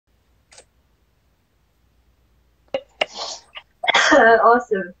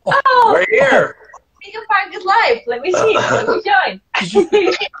Awesome. Oh, Oh, right here. Freedom Park is live. Let me see. Let me join.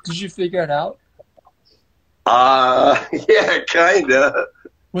 Did you figure it out? Yeah, kinda.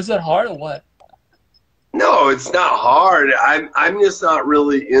 Was it hard or what? No, it's not hard. I'm just not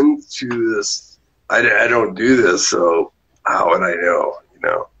really into this. I don't do this, so how would I know? You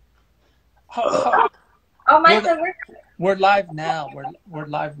know. Oh, my son, we're live now. We're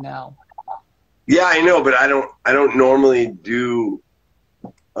live now. Yeah, I know, but I don't normally do.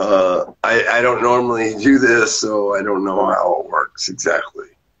 I don't normally do this, so I don't know how it works exactly.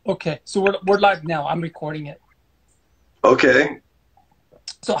 Okay, so we're live now. I'm recording it. Okay.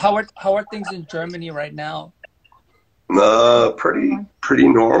 So how are things in Germany right now? Pretty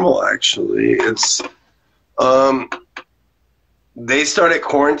normal actually. It's they started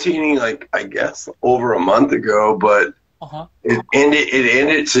quarantining like I guess over a month ago, but it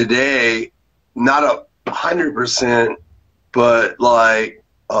ended today. Not 100%, but like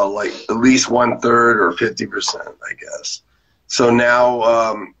at least 1/3 or 50%, I guess. So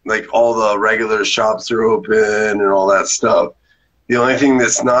now like all the regular shops are open and all that stuff. The only thing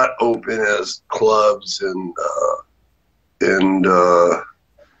that's not open is clubs and I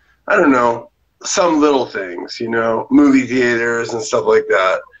don't know, some little things, you know, movie theaters and stuff like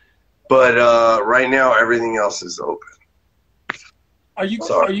that. But right now everything else is open.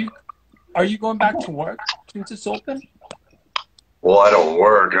 Are you going back to work since it's open? Well, I don't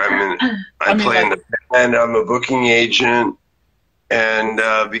work. I play in the band. I'm a booking agent, and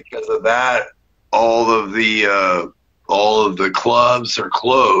because of that, all of the clubs are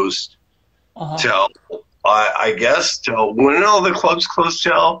closed till I guess till when all the clubs close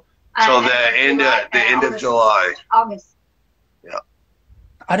till the end of July. August. Yeah.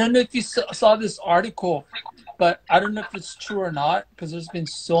 I don't know if you saw this article, but I don't know if it's true or not because there's been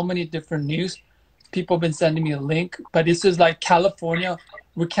so many different news. People have been sending me a link, but it says like California,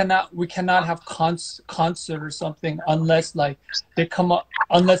 we cannot have concert or something unless like they come up,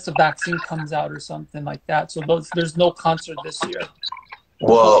 unless the vaccine comes out or something like that. So there's no concert this year.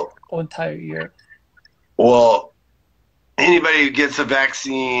 Well, the entire year. Well, anybody who gets a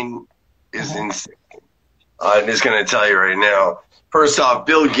vaccine is insane. I'm just going to tell you right now. First off,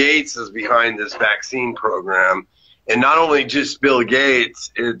 Bill Gates is behind this vaccine program, and not only just Bill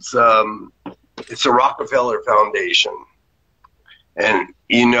Gates, it's a Rockefeller Foundation, and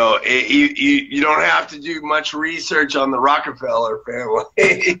you know you don't have to do much research on the Rockefeller family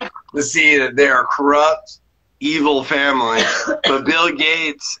to see that they are corrupt, evil family. But Bill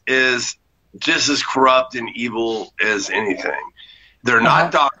Gates is just as corrupt and evil as anything. They're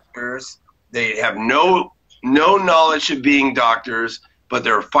not doctors. They have no knowledge of being doctors, but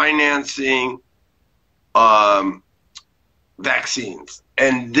they're financing vaccines.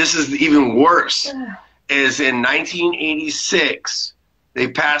 And this is even worse, is in 1986, they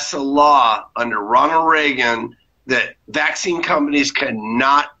passed a law under Ronald Reagan that vaccine companies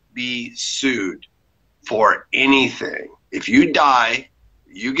cannot be sued for anything. If you die,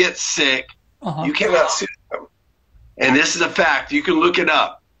 you get sick, you cannot sue them. And this is a fact. You can look it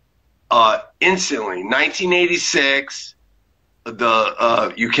up. Instantly, 1986,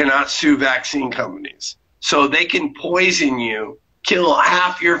 you cannot sue vaccine companies. So they can poison you, kill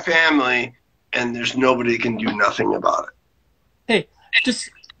half your family, and there's nobody can do nothing about it. Hey,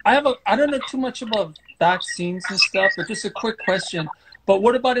 I don't know too much about vaccines and stuff, but just a quick question. But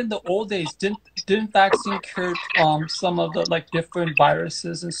what about in the old days? Didn't vaccine cure some of the like different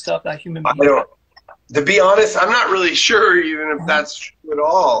viruses and stuff that human beings? To be honest, I'm not really sure even if that's true at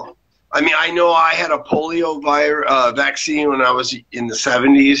all. I mean, I know I had a polio vaccine when I was in the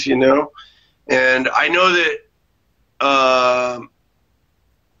 70s, you know, and I know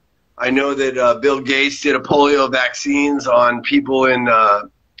that Bill Gates did a polio vaccines on people in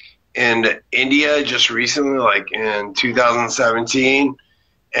India just recently, like in 2017,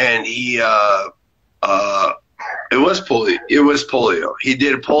 and he it was polio. He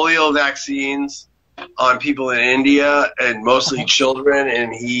did polio vaccines on people in India and mostly children,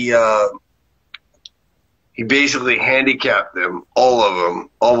 and he basically handicapped them, all of them,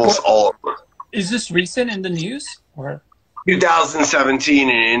 almost all of them. Is this recent in the news? Or 2017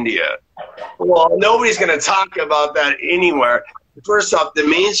 in India. Well, nobody's going to talk about that anywhere. First off, the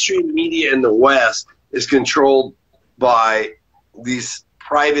mainstream media in the West is controlled by these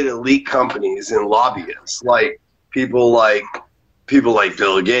private elite companies and lobbyists, like people like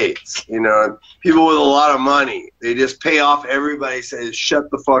Bill Gates, you know, people with a lot of money. They just pay off everybody, says,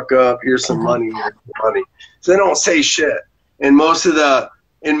 shut the fuck up, here's some money, here's some money. So they don't say shit. And most of the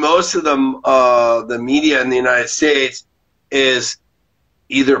media in the United States is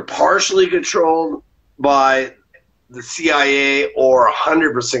either partially controlled by the CIA or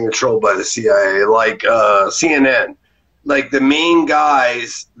 100% controlled by the CIA, like CNN. Like the main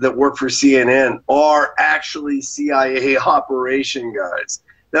guys that work for CNN are actually CIA operation guys.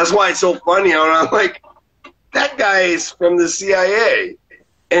 That's why it's so funny. I'm like, that guy is from the CIA.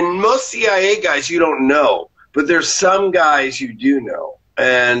 And most CIA guys you don't know, but there's some guys you do know.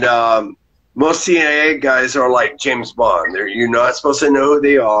 And most CIA guys are like James Bond. You're not supposed to know who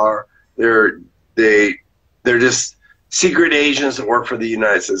they are. They're just secret agents that work for the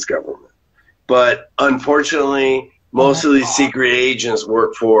United States government. But unfortunately, most of these secret agents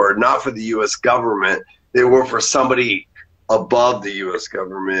work not for the U.S. government. They work for somebody above the U.S.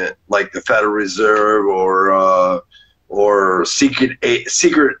 government, like the Federal Reserve or secret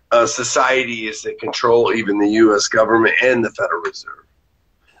societies that control even the U.S. government and the Federal Reserve.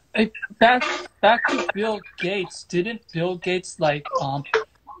 Hey, back to Bill Gates. Didn't Bill Gates say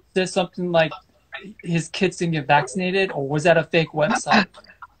something like his kids didn't get vaccinated, or was that a fake website?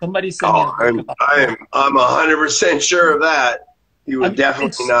 Somebody said. I'm 100% sure of that. He would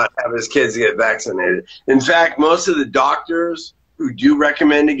definitely not have his kids get vaccinated. In fact, most of the doctors who do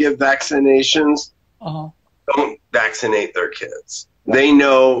recommend to give vaccinations don't vaccinate their kids. They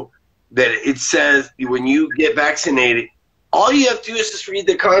know that it says when you get vaccinated, all you have to do is just read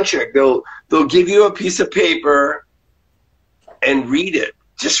the contract. They'll give you a piece of paper and read it.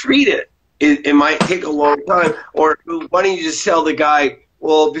 Just read it. It might take a long time. Or why don't you just tell the guy,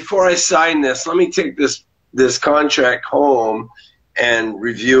 well, before I sign this, let me take this contract home and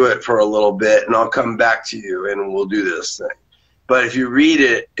review it for a little bit, and I'll come back to you, and we'll do this thing. But if you read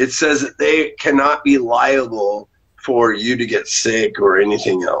it, it says that they cannot be liable for you to get sick or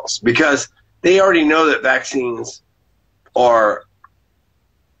anything else, because they already know that vaccines are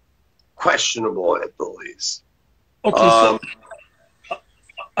questionable at the least. Okay, so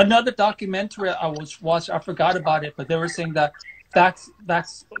another documentary I was watching, I forgot about it, but they were saying that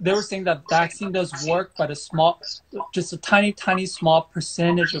vaccine does work, but just a tiny small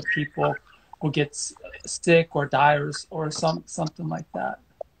percentage of people will get sick or die or something like that.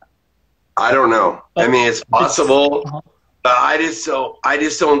 I don't know. I mean, it's possible, but I just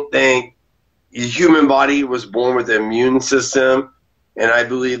don't think the human body was born with an immune system, and I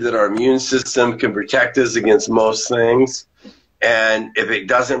believe that our immune system can protect us against most things. And if it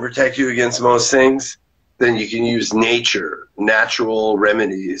doesn't protect you against most things, then you can use natural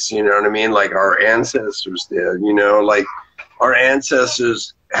remedies, you know what I mean? Like our ancestors did, like our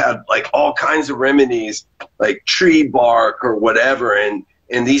ancestors had like all kinds of remedies, like tree bark or whatever. And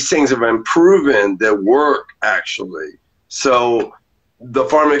these things have been proven that work actually. So the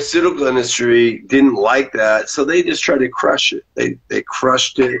pharmaceutical industry didn't like that. So they just tried to crush it. They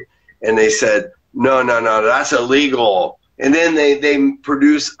crushed it and they said, no, that's illegal. And then they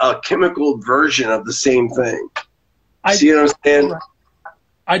produce a chemical version of the same thing. See what I'm saying?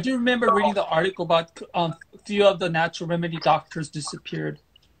 I do remember reading the article about a few of the natural remedy doctors disappeared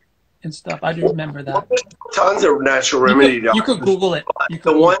and stuff. I do remember that. Tons of natural remedy doctors. You could Google it.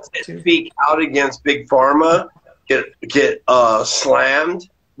 The ones that speak out against Big Pharma get slammed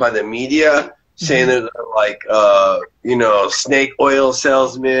by the media, saying they're like, snake oil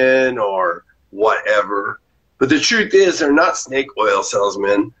salesmen or whatever. But the truth is, they're not snake oil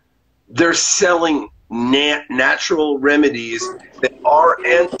salesmen. They're selling natural remedies that our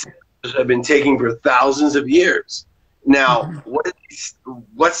ancestors have been taking for thousands of years. Now,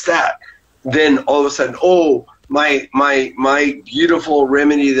 what's that? Then all of a sudden, my beautiful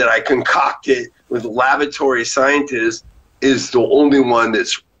remedy that I concocted with laboratory scientists is the only one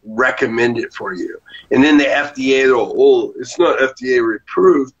that's recommended for you. And then the FDA, it's not FDA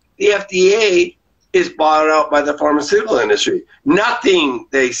approved. The FDA is bought out by the pharmaceutical industry. Nothing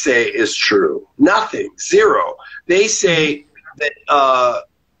they say is true. Nothing. Zero. They say that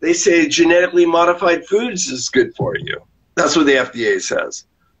genetically modified foods is good for you. That's what the FDA says.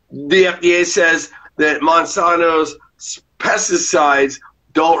 The FDA says that Monsanto's pesticides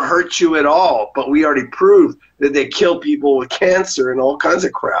don't hurt you at all, but we already proved that they kill people with cancer and all kinds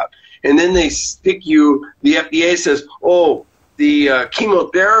of crap. And then they stick you, the FDA says, the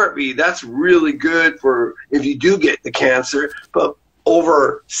chemotherapy, that's really good for if you do get the cancer, but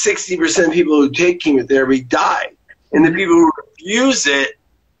over 60% of people who take chemotherapy die. And the people who refuse it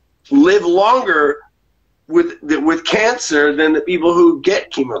live longer with cancer than the people who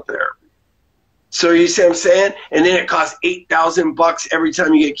get chemotherapy. So you see what I'm saying? And then it costs $8,000 every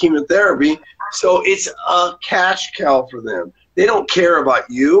time you get chemotherapy. So it's a cash cow for them. They don't care about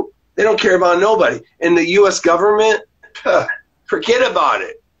you. They don't care about nobody. And the U.S. government, forget about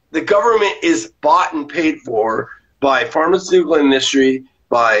it. The government is bought and paid for by pharmaceutical industry,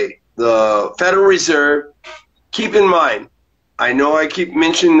 by the Federal Reserve, keep in mind, I know I keep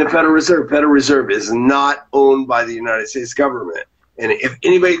mentioning the Federal Reserve. Federal Reserve is not owned by the United States government. And if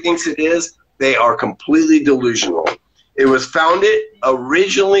anybody thinks it is, they are completely delusional. It was founded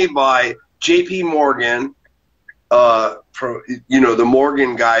originally by J.P. Morgan, the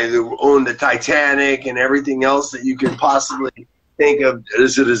Morgan guy who owned the Titanic and everything else that you can possibly think of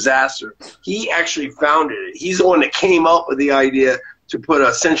as a disaster. He actually founded it. He's the one that came up with the idea to put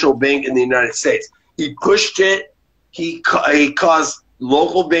a central bank in the United States. He pushed it. He caused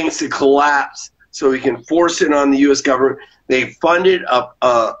local banks to collapse so he can force it on the U.S. government. They funded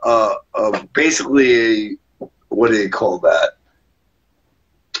basically what do they call that?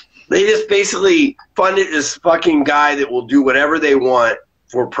 They just basically funded this fucking guy that will do whatever they want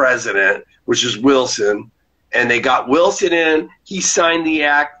for president, which is Wilson. And they got Wilson in. He signed the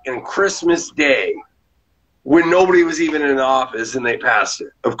act on Christmas Day when nobody was even in the office, and they passed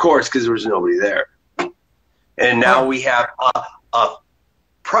it. Of course, because there was nobody there. And now we have a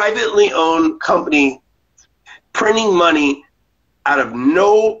privately owned company printing money out of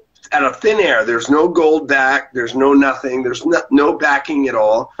thin air. There's no gold back. There's no nothing. There's no backing at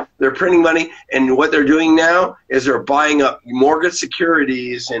all. They're printing money, and what they're doing now is they're buying up mortgage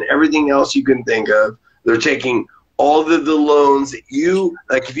securities and everything else you can think of. They're taking all of the loans that you,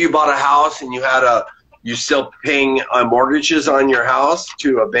 like if you bought a house and you still paying mortgages on your house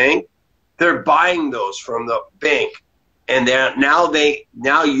to a bank, they're buying those from the bank, and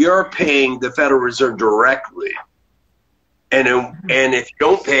now you're paying the Federal Reserve directly. And if you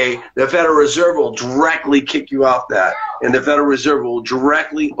don't pay, the Federal Reserve will directly kick you off that, and the Federal Reserve will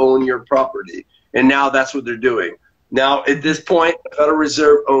directly own your property. And now that's what they're doing. Now at this point, the Federal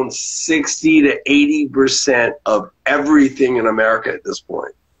Reserve owns 60 to 80% of everything in America at this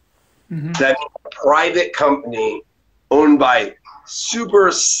point. Mm-hmm. That's a private company owned by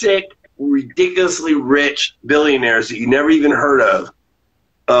super sick, ridiculously rich billionaires that you never even heard of.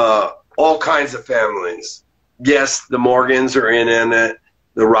 All kinds of families. Yes, the Morgans are in it.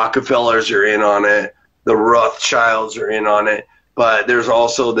 The Rockefellers are in on it. The Rothschilds are in on it. But there's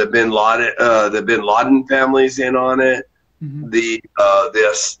also the Bin Laden families in on it. Mm-hmm. The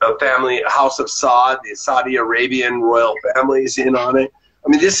family, House of Saud, the Saudi Arabian royal families in on it. I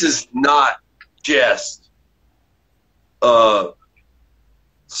mean, this is not just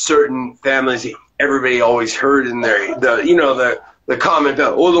certain families that everybody always heard in there. The comment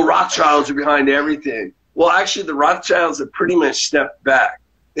that, oh, the Rothschilds are behind everything. Well, actually, the Rothschilds have pretty much stepped back.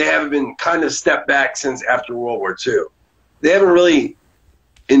 They haven't been kind of stepped back since after World War II. They haven't really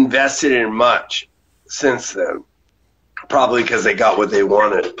invested in much since then, probably because they got what they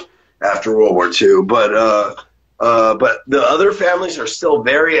wanted after World War II. But the other families are still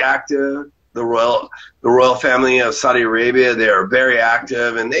very active. The royal family of Saudi Arabia, they are very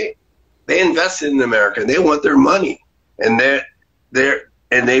active, and they invested in America. They want their money, and they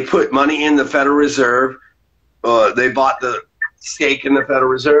put money in the Federal Reserve. They bought the stake in the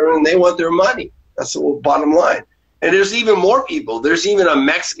Federal Reserve, and they want their money. That's the bottom line. And there's even more people. There's even a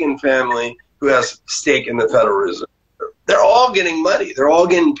Mexican family who has stake in the Federal Reserve. They're all getting money. They're all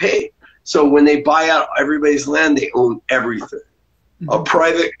getting paid. So when they buy out everybody's land, they own everything. Mm-hmm. A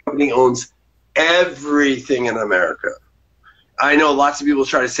private company owns everything in America. I know lots of people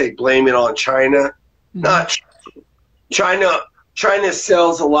try to say blame it on China. Mm-hmm. Not China. China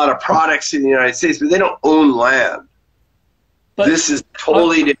sells a lot of products in the United States, but they don't own land. But this is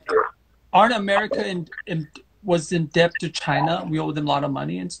totally different. Aren't America was in debt to China? We owe them a lot of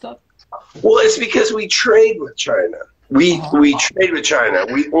money and stuff. Well, it's because we trade with China. We trade with China.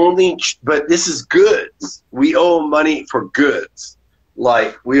 But this is goods. We owe money for goods.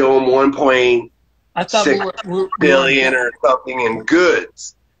 Like we owe them 1.6 billion or something in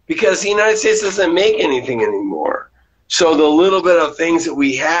goods, because the United States doesn't make anything anymore. So the little bit of things that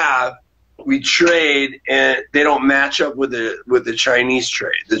we have, we trade, and they don't match up with the Chinese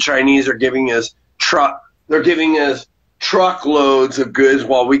trade. The Chinese are giving us truckloads of goods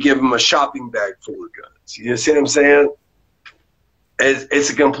while we give them a shopping bag full of goods. You see what I'm saying? It's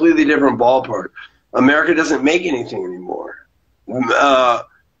a completely different ballpark. America doesn't make anything anymore.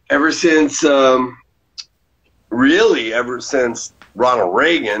 Ever since Ronald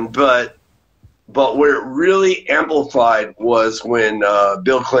Reagan, but where it really amplified was when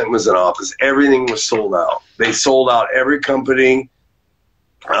Bill Clinton was in office. Everything was sold out. They sold out every company.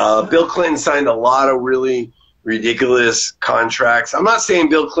 Bill Clinton signed a lot of really ridiculous contracts. I'm not saying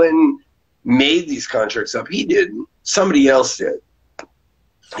Bill Clinton made these contracts up. He didn't. Somebody else did.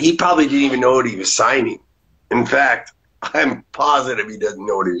 He probably didn't even know what he was signing. In fact, I'm positive he doesn't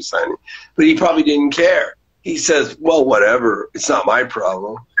know what he was signing. But he probably didn't care. He says, well, whatever. It's not my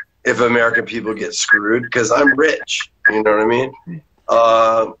problem. if American people get screwed because I'm rich. You know what I mean?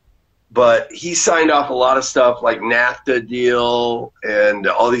 But he signed off a lot of stuff like NAFTA deal and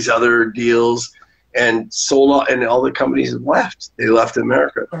all these other deals, and sold out, and all the companies left. They left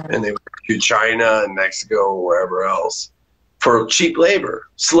America and they went to China and Mexico or wherever else for cheap labor,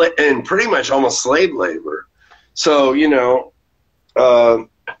 and pretty much almost slave labor. So, you know, I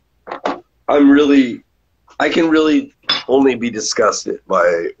can really only be disgusted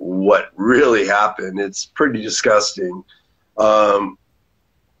by what really happened. It's pretty disgusting.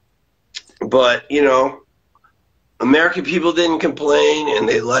 But, you know, American people didn't complain and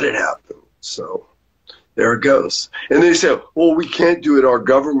they let it happen. So there it goes. And they say, well, we can't do it. Our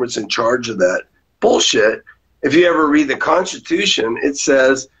government's in charge of that. Bullshit. If you ever read the Constitution, it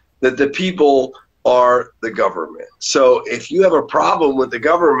says that the people are the government. So if you have a problem with the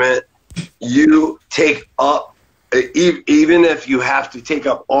government, you take up, even if you have to take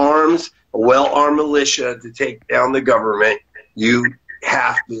up arms, a well-armed militia to take down the government, you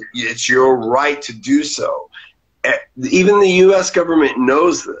have to, it's your right to do so. Even the U.S. government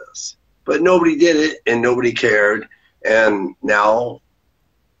knows this, but nobody did it and nobody cared. And now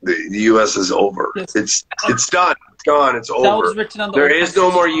the U.S. is over. Yes. It's done. It's gone. It's over. That was written on the There is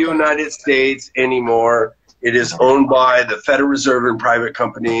no more United States anymore. It is owned by the Federal Reserve and private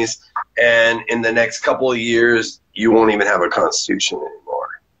companies. And in the next couple of years, you won't even have a constitution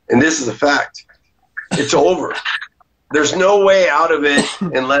anymore. And this is a fact. It's over. There's no way out of it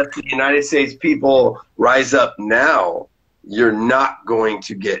unless the United States people rise up now. You're not going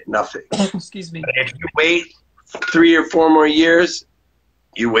to get nothing. Excuse me. If you wait 3 or 4 more years,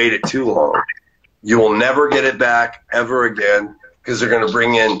 you waited too long. You will never get it back ever again because they're going to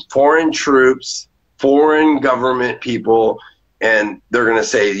bring in foreign troops, foreign government people, and they're going to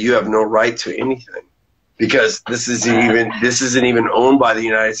say you have no right to anything because this isn't even owned by the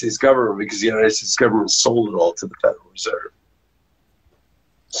United States government because the United States government sold it all to the Federal Reserve.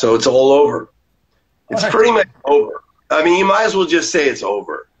 So it's all over. It's pretty much over. I mean, you might as well just say it's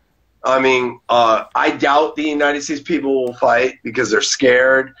over. I mean, I doubt the United States people will fight because they're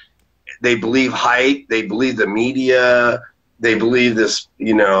scared. They believe hype. They believe the media. They believe this,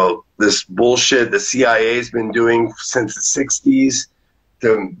 you know, this bullshit the CIA's been doing since the 60s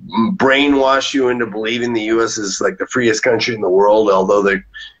to brainwash you into believing the U.S. is like the freest country in the world, although they're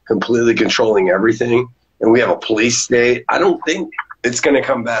completely controlling everything. And we have a police state. I don't think it's going to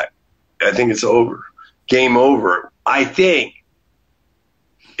come back. I think it's over. Game over. I think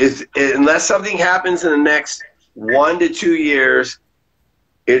unless something happens in the next 1 to 2 years,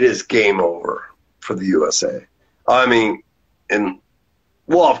 it is game over for the USA. I mean,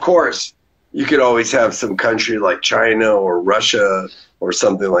 well, of course, you could always have some country like China or Russia or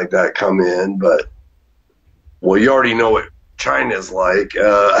something like that come in, but, well, you already know what China's like.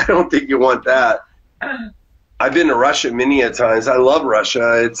 I don't think you want that. I've been to Russia many a times. I love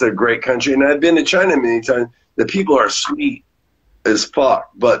Russia. It's a great country. And I've been to China many times. The people are sweet as fuck,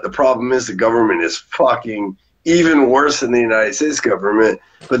 but the problem is the government is fucking even worse than the United States government.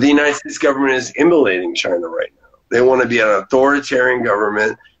 But the United States government is emulating China right now. They want to be an authoritarian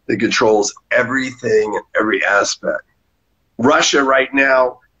government that controls everything and every aspect. Russia right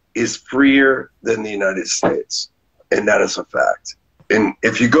now is freer than the United States, and that is a fact. And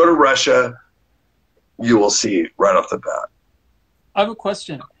if you go to Russia, you will see right off the bat. I have a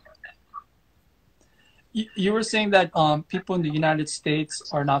question. You were saying that people in the United States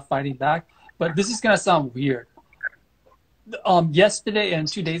are not fighting back, but this is going to sound weird. Yesterday and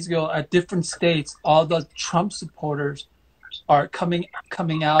 2 days ago at different states, all the Trump supporters are coming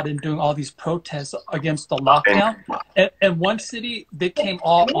out and doing all these protests against the lockdown. And one city, they came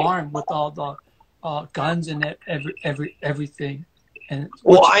all armed with all the guns and everything. And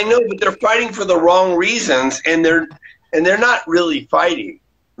well, I know, but they're fighting for the wrong reasons, and they're not really fighting.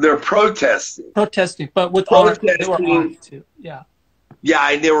 They're protesting. Protesting, but with arms, they were armed too. Yeah.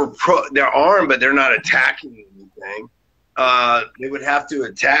 Yeah, they're armed, but they're not attacking anything. They would have to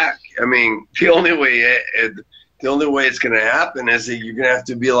attack. I mean, the only way it's going to happen is that you're going to have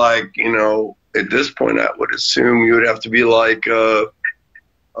to be like, you know, at this point, I would assume you would have to be like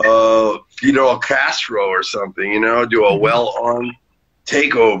Fidel Castro or something, you know, do a well-armed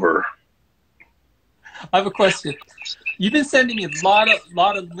takeover. I have a question. You've been sending me a lot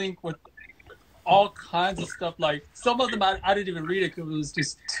of link with all kinds of stuff. Like some of them, I didn't even read it because it was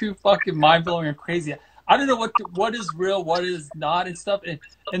just too fucking mind blowing and crazy. I don't know what is real, what is not, and stuff.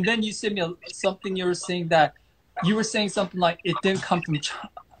 And then you sent me something. You were saying something like it didn't come from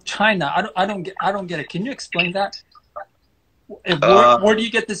China. I don't get it. Can you explain that? Where do you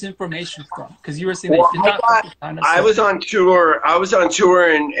get this information from? Because you were saying I was on tour. I was on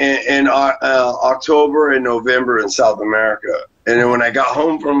tour in October and November in South America, and then when I got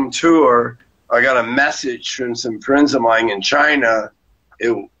home from tour, I got a message from some friends of mine in China.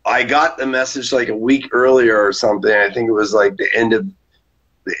 I got the message like a week earlier or something. I think it was like the end of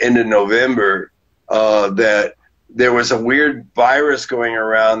November, that there was a weird virus going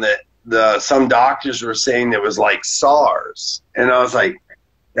around that some doctors were saying that was like SARS, and I was like,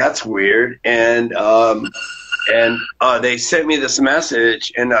 that's weird. And they sent me this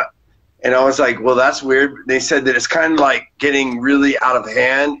message, and I was like, well, that's weird. They said that it's kind of like getting really out of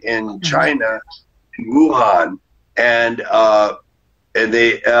hand in China, in Wuhan, and I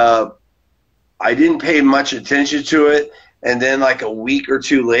didn't pay much attention to it. And then like a week or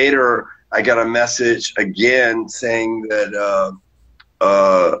two later, I got a message again saying that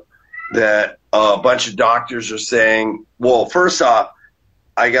that a bunch of doctors are saying, well, first off,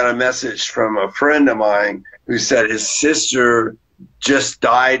 I got a message from a friend of mine who said his sister just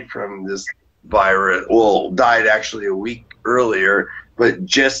died from this virus. Well, died actually a week earlier, but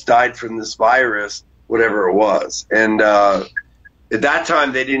just died from this virus, whatever it was. And at that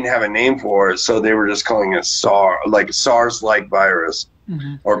time, they didn't have a name for it, so they were just calling it SARS-like virus,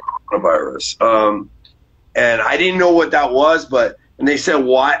 or coronavirus. And I didn't know what that was, and they said,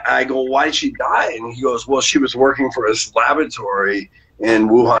 why? I go, why did she die? And he goes, well, she was working for this laboratory in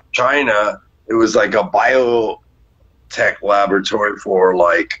Wuhan, China. It was like a biotech laboratory for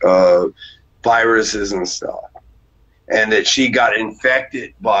like viruses and stuff. And that she got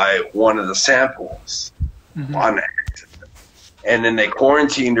infected by one of the samples on accident. And then they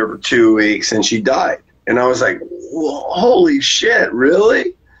quarantined her for 2 weeks, and she died. And I was like, whoa, holy shit,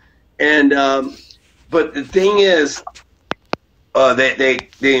 really? And but the thing is, they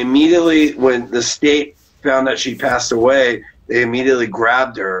immediately, when the state found that she passed away, they immediately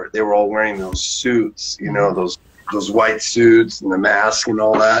grabbed her. They were all wearing those suits, you know, those white suits and the mask and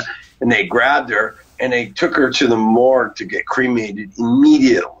all that. And they grabbed her, and they took her to the morgue to get cremated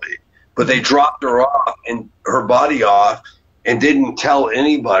immediately. But they dropped her off and her body off, and didn't tell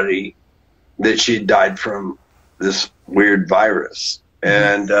anybody that she died from this weird virus.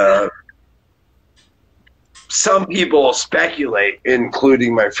 And some people speculate,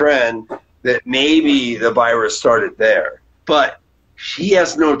 including my friend, that maybe the virus started there. But he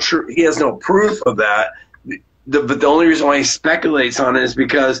has no proof of that. But the only reason why he speculates on it is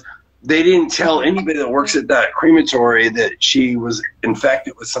because they didn't tell anybody that works at that crematory that she was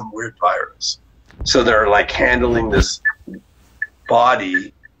infected with some weird virus. So they're like handling this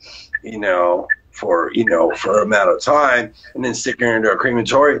body, for a amount of time, and then sticking her into a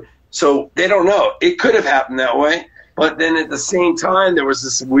crematory. So they don't know. It could have happened that way. But then at the same time, there was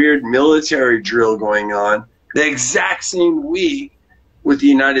this weird military drill going on the exact same week with the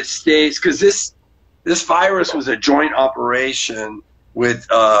United States, because this virus was a joint operation with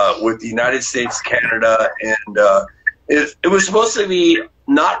the United States, Canada, and it was supposed to be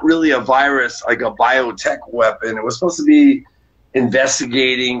not really a virus, like a biotech weapon. It was supposed to be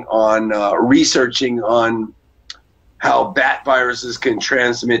investigating on, researching on how bat viruses can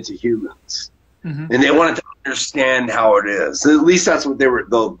transmit to humans. And they wanted to understand how it is. At least that's what they were,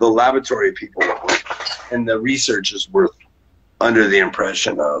 the laboratory people and the researchers were under the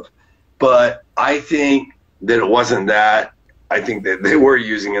impression of. But I think that it wasn't that. I think that they were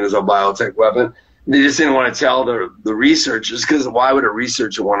using it as a biotech weapon. They just didn't want to tell the researchers, because why would a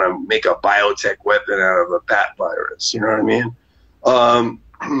researcher want to make a biotech weapon out of a bat virus? You know what I mean?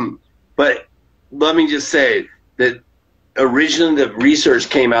 But let me just say that originally the research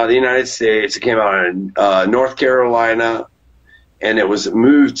came out of the United States. It came out in North Carolina, and it was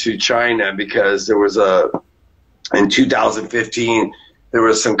moved to China because there was in 2015, there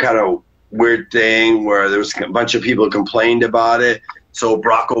was some kind of weird thing where there was a bunch of people complained about it. So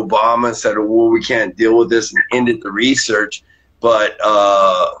Barack Obama said, well, we can't deal with this, and ended the research. But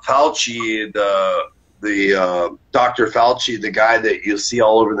Fauci, the Dr. Fauci, the guy that you'll see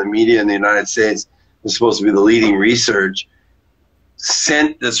all over the media in the United States, was supposed to be the leading research,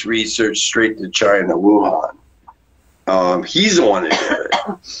 sent this research straight to China, Wuhan. He's the one that did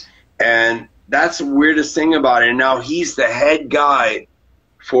it. And that's the weirdest thing about it. And now he's the head guy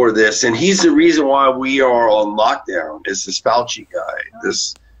for this, and he's the reason why we are on lockdown, is this Fauci guy.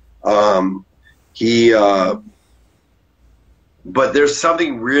 But there's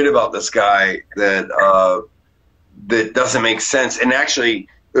something weird about this guy that that doesn't make sense. And actually,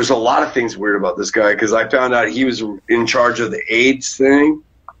 there's a lot of things weird about this guy, because I found out he was in charge of the AIDS thing,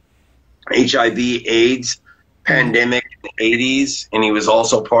 HIV/AIDS pandemic in the 80s, and he was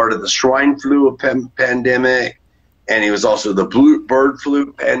also part of the swine flu pandemic. and he was also the bird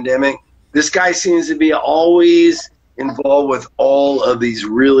flu pandemic. This guy seems to be always involved with all of these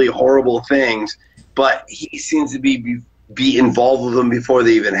really horrible things, but he seems to be involved with them before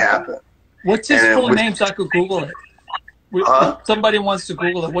they even happen. What's his full name so I could Google it? Somebody wants to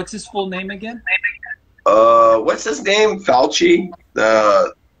Google it. What's his full name again? What's his name? Fauci?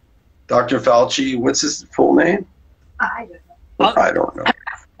 Dr. Fauci. What's his full name? I don't know. I don't know.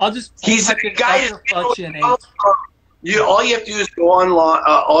 I'll just. He's a guy. All you have to do is go online.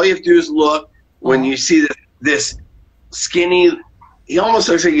 All you have to do is look when you see this skinny. He almost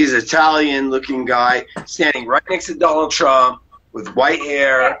looks like he's an Italian-looking guy standing right next to Donald Trump with white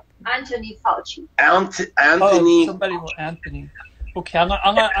hair. Anthony Fauci. Anthony. Somebody will Anthony. Okay, I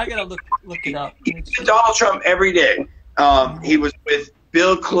gotta look it up. He's with Donald Trump every day. He was with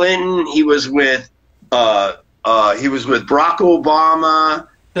Bill Clinton. He was with Barack Obama.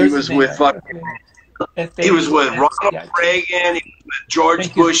 He was with Ronald Reagan. He was with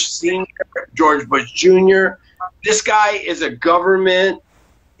George Bush Sr., George Bush Jr. This guy is a government.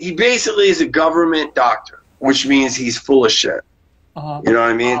 He basically is a government doctor, which means he's full of shit. You know what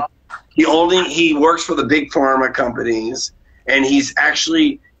I mean? He works for the big pharma companies, and he's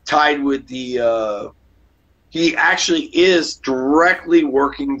actually tied with the. He actually is directly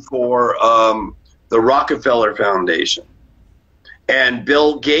working for the Rockefeller Foundation, and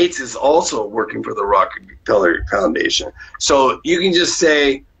Bill Gates is also working for the Rockefeller Foundation. So you can just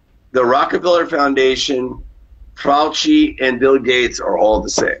say the Rockefeller Foundation, Fauci, and Bill Gates are all the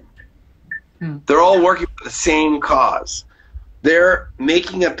same. They're all working for the same cause. They're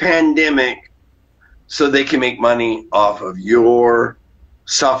making a pandemic so they can make money off of your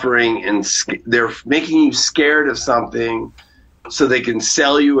suffering, and they're making you scared of something so they can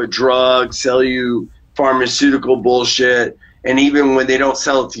sell you a drug, sell you pharmaceutical bullshit. And even when they don't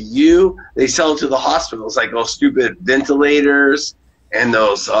sell it to you, they sell it to the hospitals, like those stupid ventilators and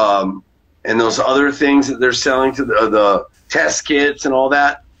those other things that they're selling to the test kits and all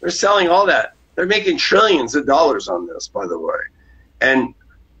that. They're selling all that. They're making trillions of dollars on this, by the way. And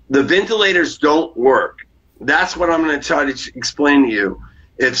the ventilators don't work. That's what I'm going to try to explain to you.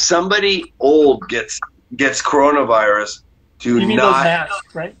 If somebody old gets coronavirus, do you mean not. Those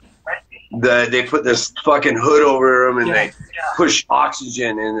masks, right? They put this fucking hood over them, and they push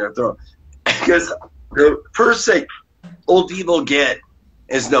oxygen in their throat. Because the first thing old people get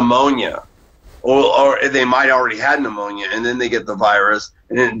is pneumonia. Or they might already had pneumonia, and then they get the virus,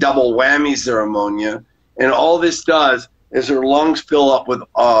 and it double whammies their pneumonia. And all this does is their lungs fill up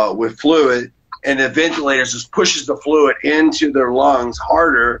with fluid, and the ventilators just pushes the fluid into their lungs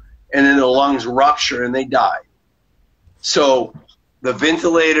harder, and then the lungs rupture and they die. So the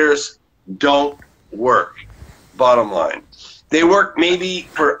ventilators don't work, bottom line. They work maybe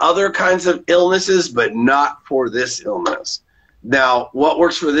for other kinds of illnesses, but not for this illness. Now, what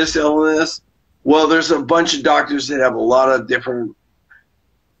works for this illness? Well, there's a bunch of doctors that have a lot of different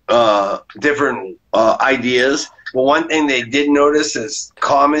ideas. But one thing they did notice is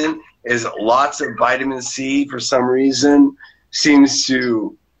common is lots of vitamin C for some reason seems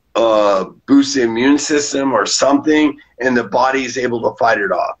to boost the immune system or something, and the body is able to fight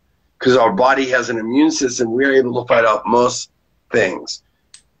it off. Because our body has an immune system, we're able to fight off most things.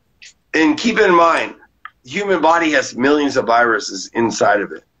 And keep in mind, the human body has millions of viruses inside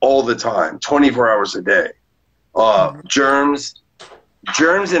of it all the time, 24 hours a day. Germs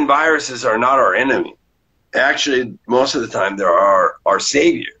and viruses are not our enemy. Actually, most of the time, they're our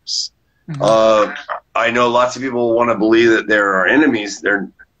saviors. I know lots of people want to believe that they're our enemies.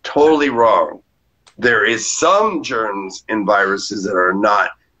 They're totally wrong. There is some germs and viruses that are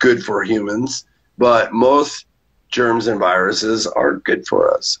not good for humans, but most germs and viruses are good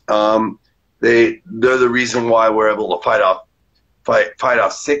for us. They're the reason why we're able to fight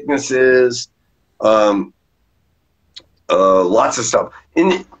off sicknesses, lots of stuff.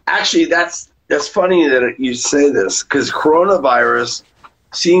 And actually, that's funny that you say this, because coronavirus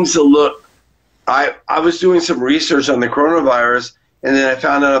seems to look. I was doing some research on the coronavirus, and then I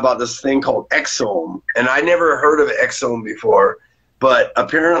found out about this thing called exome, and I never heard of exome before, but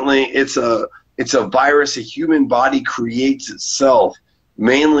apparently it's a virus a human body creates itself,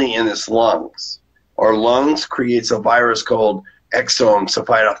 mainly in its lungs. Our lungs creates a virus called exome to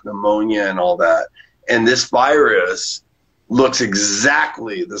fight off pneumonia and all that. And this virus looks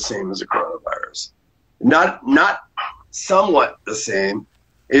exactly the same as a coronavirus. Not somewhat the same.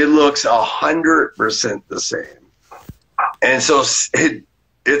 It looks 100% the same. And so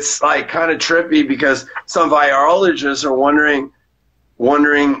it's like kind of trippy, because some virologists are wondering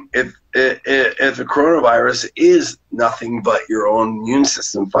if the coronavirus is nothing but your own immune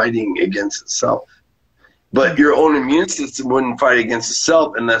system fighting against itself. But your own immune system wouldn't fight against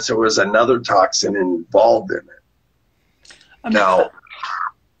itself unless there was another toxin involved in it. I mean, Now,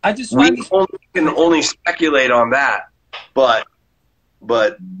 I just we find can only speculate on that, but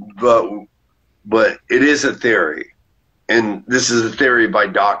it is a theory, and this is a theory by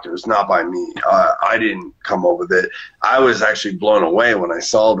doctors, not by me. I didn't come up with it. I was actually blown away when I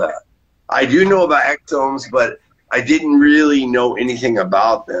saw that. I do know about exomes, but I didn't really know anything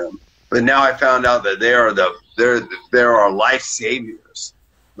about them. But now I found out that they are life saviors.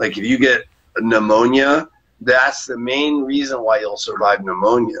 Like if you get pneumonia, that's the main reason why you'll survive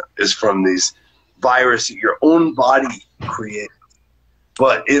pneumonia, is from these viruses your own body created.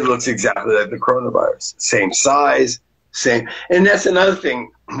 But it looks exactly like the coronavirus. Same size, same. And that's another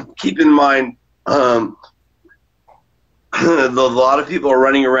thing. Keep in mind, a lot of people are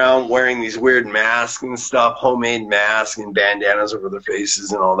running around wearing these weird masks and stuff, homemade masks and bandanas over their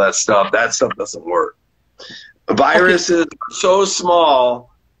faces and all that stuff. That stuff doesn't work. Viruses are so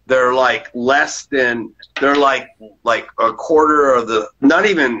small, they're like they're like a quarter of the, not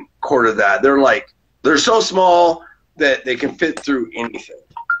even quarter of that. They're so small that they can fit through anything.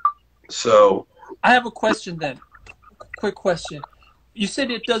 So I have a question then. Quick question. You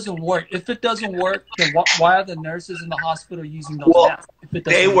said it doesn't work. If it doesn't work, then why are the nurses in the hospital using those masks? If it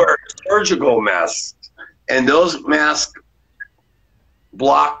they wear surgical masks, and those masks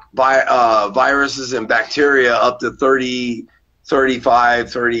block viruses and bacteria up to 30, 35,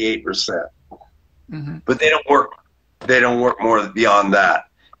 38%. Mm-hmm. But they don't work. They don't work more beyond that.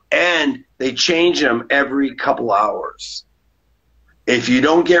 And they change them every couple hours. If you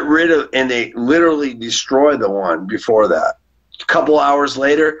don't get rid of, and they literally destroy the one before that. A couple hours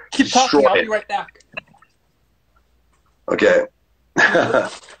later, keep talking. I'll be right back. Okay.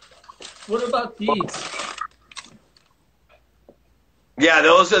 What about these? Yeah,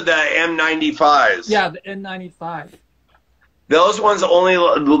 those are the M95s. Yeah, the N95. Those ones only,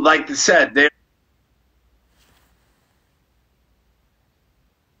 like I said, they're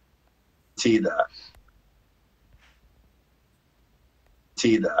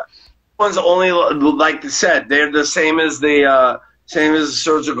that. Ones only, like I said, they're the same as the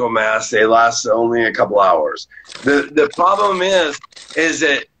surgical mask. They last only a couple hours. The problem is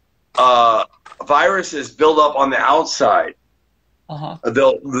that viruses build up on the outside. Uh-huh.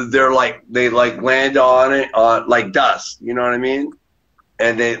 They land on it like dust. You know what I mean?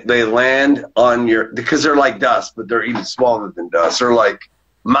 And they land on your, because they're like dust, but they're even smaller than dust. They're like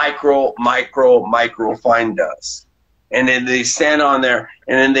micro fine dust. And then they stand on there,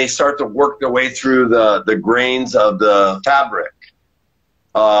 and then they start to work their way through the grains of the fabric.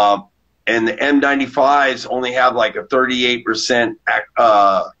 And the M95s only have like a 38%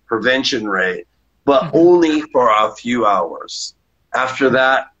 prevention rate, but only for a few hours. After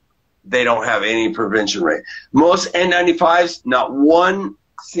that, they don't have any prevention rate. Most N95s, not one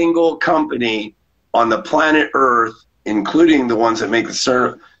single company on the planet Earth, including the ones that make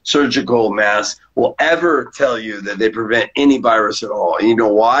the surgical masks, will ever tell you that they prevent any virus at all. And you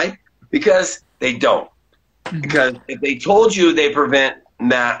know why? Because they don't. Because if they told you they prevent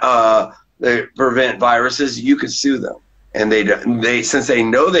viruses, you could sue them. And they since they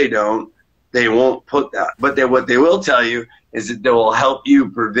know they don't, they won't put that. But what they will tell you is that they will help you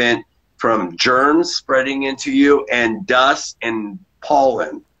prevent from germs spreading into you and dust and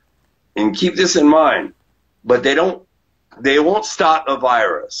pollen. And keep this in mind. But they won't stop a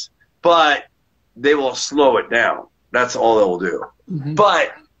virus, but they will slow it down. That's all they'll do. Mm-hmm.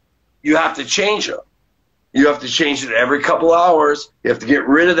 But you have to change them. You have to change it every couple hours. You have to get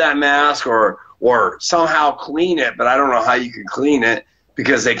rid of that mask or somehow clean it, but I don't know how you can clean it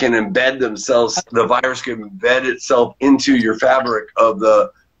because they can embed themselves. The virus can embed itself into your fabric of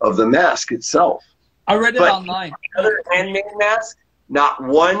the mask itself. I read it online. Other handmade masks, not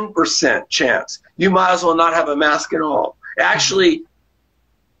 1% chance. You might as well not have a mask at all. Actually,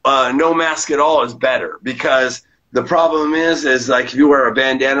 no mask at all is better because the problem is like if you wear a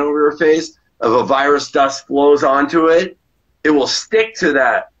bandana over your face, if a virus dust flows onto it, it will stick to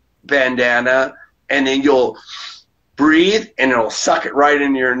that bandana, and then you'll breathe, and it'll suck it right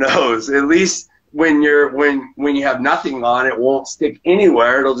into your nose. At least when you have nothing on, it won't stick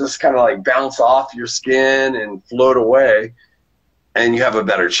anywhere. It'll just kind of like bounce off your skin and float away, and you have a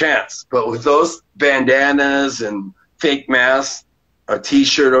better chance. But with those bandanas and fake masks, a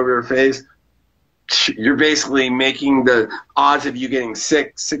T-shirt over your face, you're basically making the odds of you getting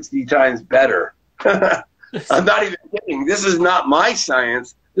sick 60 times better. I'm not even kidding. This is not my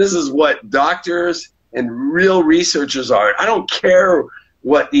science. This is what doctors and real researchers are. I don't care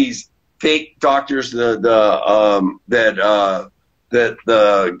what these fake doctors that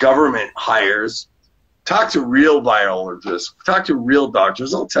the government hires. Talk to real virologists. Talk to real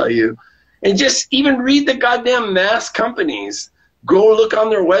doctors. They'll tell you. And just even read the goddamn mask companies. Go look on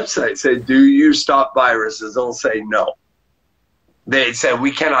their website. Say, do you stop viruses? They'll say no. They say,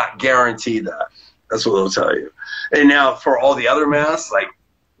 we cannot guarantee that. That's what they'll tell you. And now for all the other masks,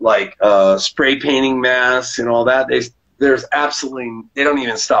 like spray painting masks and all that, there's absolutely, they don't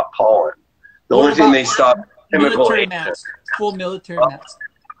even stop pollen. The only thing they stop chemical military masks, full military masks.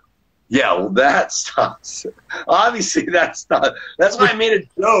 Yeah, well, that stops. Obviously, that's not. That's why I made a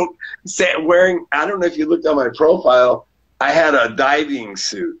joke wearing. I don't know if you looked on my profile. I had a diving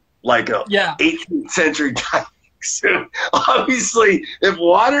suit, like a 18th century diving suit. Obviously, if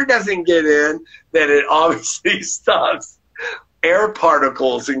water doesn't get in, then it obviously stops air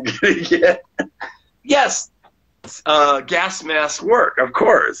particles and getting in. Yes, gas masks work, of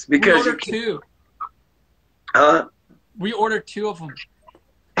course, because we ordered two. We ordered 2 of them.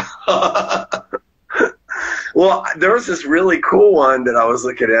 Well, there was this really cool one that I was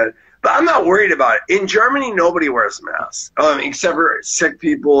looking at, but I'm not worried about it. In Germany, nobody wears masks, except for sick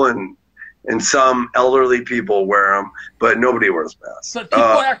people and some elderly people wear them, but nobody wears masks. But people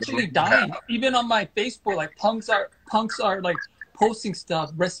are actually dying. Even on my Facebook, like punks are like posting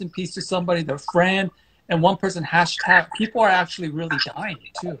stuff. Rest in peace to somebody, their friend, and one person hashtag. People are actually really dying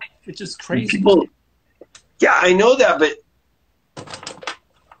too. It's just crazy. Yeah, I know that, but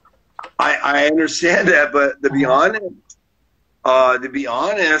I understand that. But to be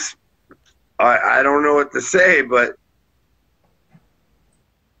honest, I don't know what to say, but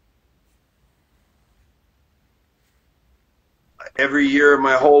every year of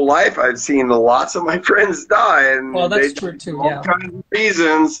my whole life, I've seen lots of my friends die, and well, that's true too. All kinds of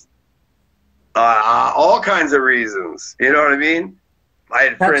reasons, all kinds of reasons. You know what I mean? I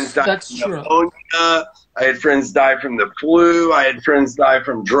had friends die from pneumonia. I had friends die from the flu. I had friends die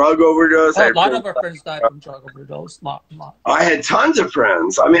from drug overdose. A lot of our friends died from drug overdose. Lot. I had tons of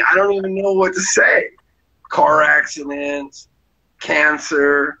friends. I mean, I don't even know what to say. Car accidents,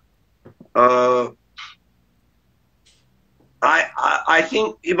 cancer. I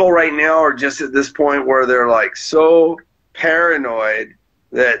think people right now are just at this point where they're like so paranoid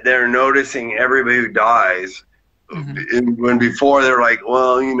that they're noticing everybody who dies. Mm-hmm. When before they're like,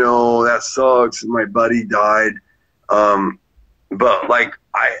 well, you know, that sucks. My buddy died. But like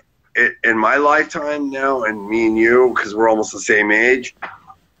in my lifetime now, and me and you, because we're almost the same age,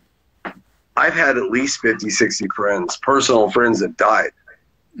 I've had at least 50, 60 friends, personal friends that died.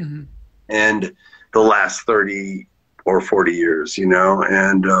 Mm-hmm. And the last 30 or 40 years, you know,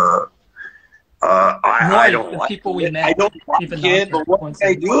 and I don't like people we met. I don't like it, but what can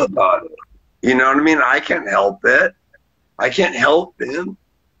I do about it? You know what I mean? I can't help it. I can't help them.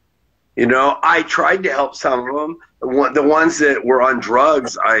 You know, I tried to help some of them. The ones that were on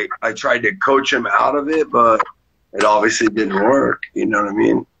drugs, I tried to coach them out of it, but it obviously didn't work. You know what I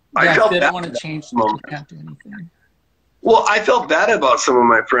mean? Yeah, I felt they don't want to change them. You can't do anything. Well, I felt bad about some of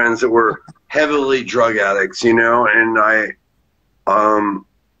my friends that were heavily drug addicts, you know, and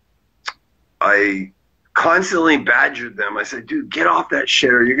I constantly badgered them. I said, dude, get off that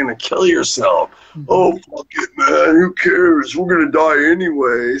shit or you're going to kill yourself. Mm-hmm. Oh, fuck it, man. Who cares? We're going to die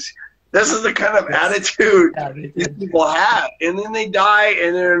anyways. This is the kind of attitude these people have. And then they die,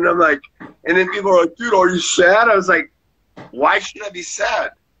 and then I'm like, and then people are like, dude, are you sad? I was like, why should I be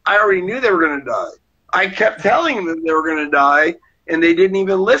sad? I already knew they were going to die. I kept telling them they were going to die, and they didn't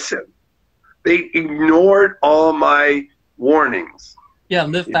even listen. They ignored all my warnings. Yeah,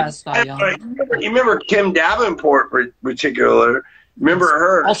 live fast, die young. You remember Kim Davenport, in particular. Remember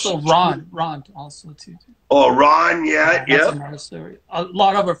her? Also, Ron also too. Oh, Ron, yeah. A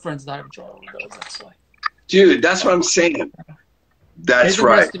lot of our friends died of drug overdose. That's why. Dude, that's what I'm saying. That's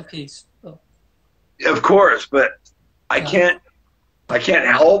right. Rest in peace. Oh. Of course, but I can't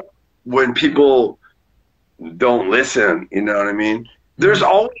help when people don't listen. You know what I mean? There's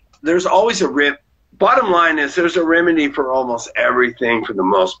always a bottom line is there's a remedy for almost everything for the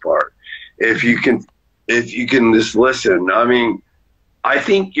most part. If you can just listen. I mean, I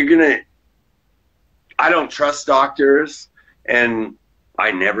think I don't trust doctors, and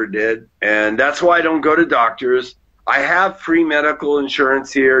I never did. And that's why I don't go to doctors. I have free medical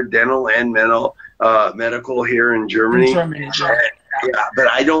insurance here, dental and medical here in Germany. Yeah, but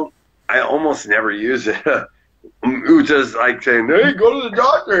I almost never use it. Uta's like saying, hey, go to the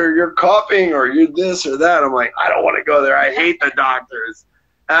doctor, you're coughing or you're this or that. I'm like, I don't want to go there. I hate the doctors.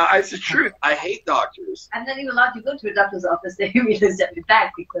 It's the truth. I hate doctors. And then you're allowed to go to a doctor's office. They immediately send me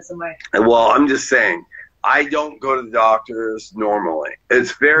back because of my... Well, I'm just saying, I don't go to the doctors normally.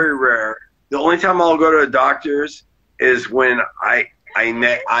 It's very rare. The only time I'll go to a doctor's is when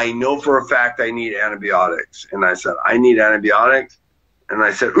I know for a fact I need antibiotics. And I said, I need antibiotics. And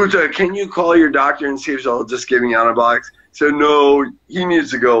I said, Uta, can you call your doctor and see if she'll just give me antibiotics? So no, he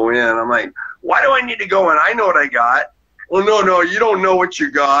needs to go in. I'm like, why do I need to go in? I know what I got. Well, no, you don't know what you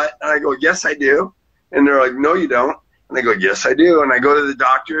got. And I go, yes, I do. And they're like, no, you don't. And I go, yes, I do. And I go to the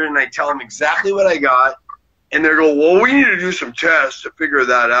doctor and I tell them exactly what I got. And they go, well, we need to do some tests to figure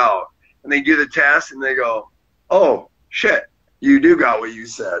that out. And they do the test and they go, oh, shit, you do got what you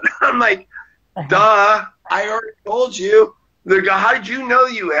said. I'm like, duh, I already told you. They go, how did you know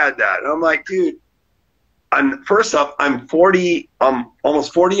you had that? And I'm like, dude, first off, I'm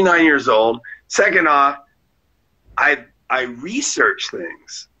almost 49 years old. Second off, I research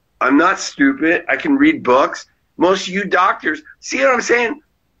things. I'm not stupid. I can read books. Most of you doctors, see what I'm saying?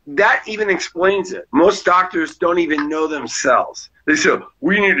 That even explains it. Most doctors don't even know themselves. They say,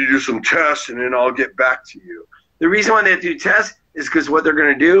 we need to do some tests and then I'll get back to you. The reason why they do tests is because what they're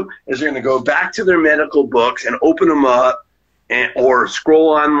going to do is they're going to go back to their medical books and open them up or scroll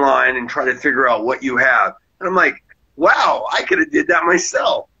online and try to figure out what you have. And I'm like, wow, I could have did that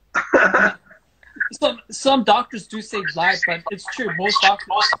myself. Some doctors do save lives, but it's true. Most doctors,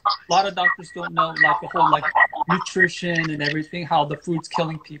 a lot of doctors don't know like the whole like nutrition and everything, how the food's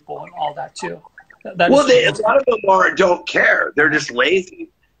killing people and all that too. Well, a lot of them don't care. They're just lazy.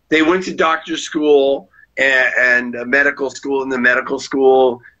 They went to doctor school and medical school, and the medical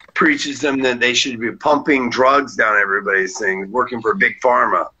school preaches them that they should be pumping drugs down everybody's things, working for big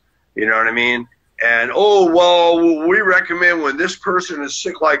pharma. You know what I mean? And, oh, well, we recommend when this person is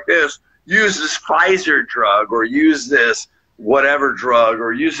sick like this, use this Pfizer drug or use this whatever drug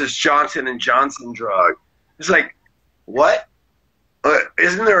or use this Johnson & Johnson drug. It's like, what?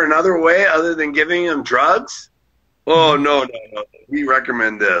 Isn't there another way other than giving them drugs? Oh, no. We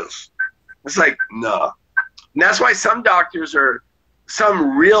recommend this. It's like, no. And that's why some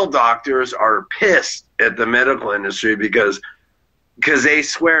real doctors are pissed at the medical industry because they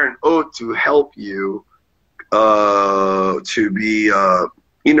swear an oath to help you, to be,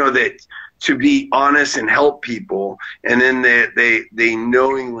 to be honest and help people, and then they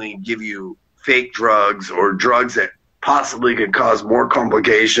knowingly give you fake drugs or drugs that possibly could cause more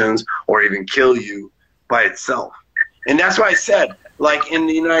complications or even kill you by itself. And that's why I said, like in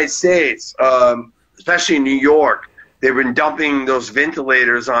the United States, especially in New York, they've been dumping those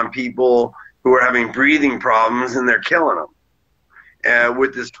ventilators on people who are having breathing problems, and they're killing them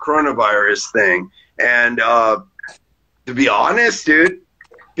with this coronavirus thing. And to be honest, dude,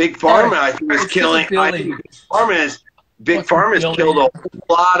 Big Pharma, I think, is killing. I think Big Pharma's killed a whole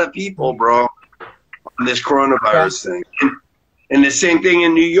lot of people, bro, on this coronavirus thing. And the same thing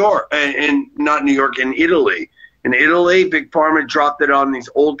in New York, and not New York, in Italy. In Italy, Big Pharma dropped it on these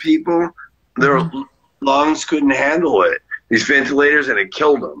old people. Their lungs couldn't handle it. These ventilators, and it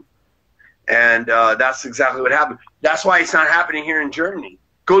killed them. And that's exactly what happened. That's why it's not happening here in Germany.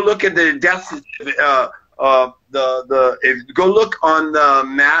 Go look at the deaths. Go look on the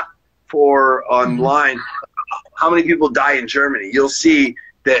map for online how many people die in Germany. You'll see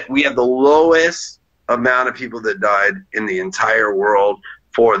that we have the lowest amount of people that died in the entire world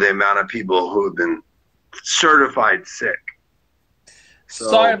for the amount of people who have been certified sick. So,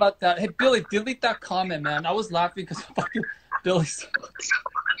 sorry about that. Hey, Billy, delete that comment, man. I was laughing because fucking Billy's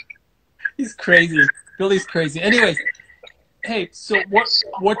he's crazy. Billy's crazy. Anyways, hey, so what's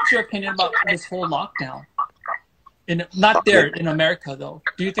your opinion about this whole lockdown? Not there in America though.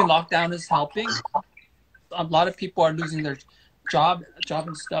 Do you think lockdown is helping? A lot of people are losing their job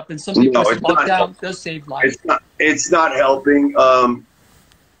and stuff, and some people say lockdown does save lives. It's not helping.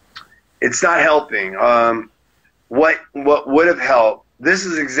 It's not helping. What would have helped? This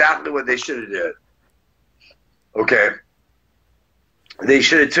is exactly what they should have did. Okay. They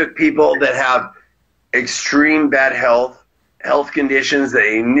should have took people that have extreme bad health conditions that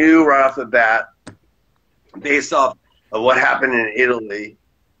they knew right off the bat, based off of what happened in Italy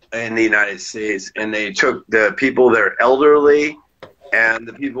and the United States, and they took the people that are elderly and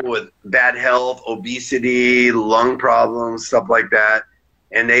the people with bad health, obesity, lung problems, stuff like that,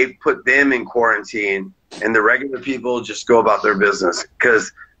 and they put them in quarantine, and the regular people just go about their business.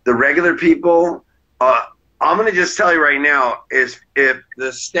 Because the regular people, I'm going to just tell you right now, is if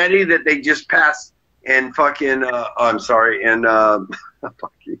the study that they just passed in fucking,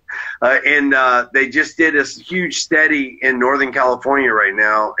 they just did this huge study in Northern California right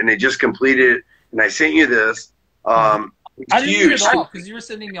now, and they just completed it, and I sent you this. I didn't read it all because you were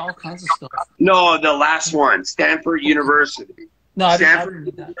sending me all kinds of stuff. No, the last one, Stanford University. No, I Stanford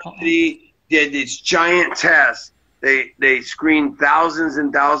didn't read that. University did this giant test They screened thousands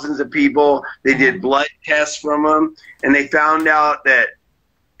and thousands of people. They did blood tests from them, and they found out that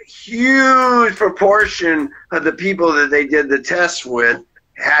a huge proportion of the people that they did the tests with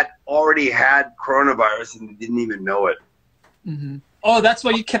had already had coronavirus and they didn't even know it. Mm-hmm. Oh, that's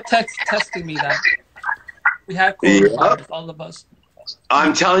why you kept texting me that. We had coronavirus, all of us.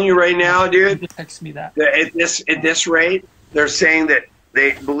 I'm telling you right now, dude. You text me that. At this rate, they're saying that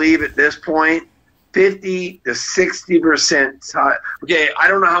they believe at this point 50 to 60%. Okay, I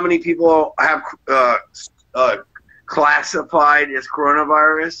don't know how many people have classified as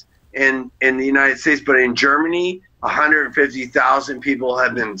coronavirus in the United States, but in Germany, 150,000 people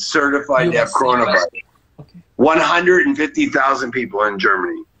have been certified to have coronavirus. Okay. 150,000 people in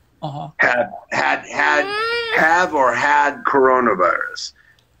Germany have or had coronavirus.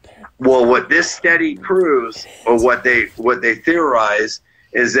 Well, what this study proves, or what they theorize,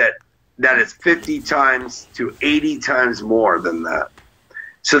 is that it's 50 times to 80 times more than that.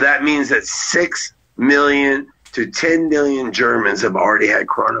 So that means that 6 million to 10 million Germans have already had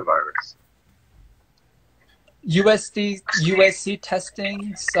coronavirus. USC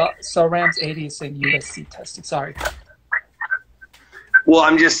testing, Rams 80 is saying USC testing, sorry. Well,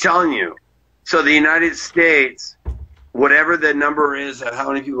 I'm just telling you. So the United States, whatever the number is of how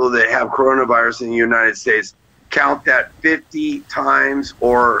many people that have coronavirus in the United States, count that 50 times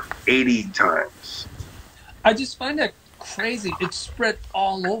or 80 times. I just find that crazy. It's spread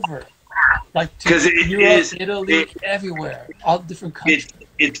all over. Like to Europe, Italy, everywhere, all different countries.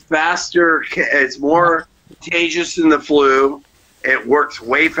 It's faster. It's more contagious than the flu. It works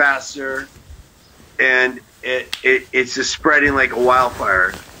way faster, and it's just spreading like a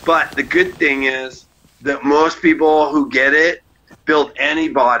wildfire. But the good thing is that most people who get it build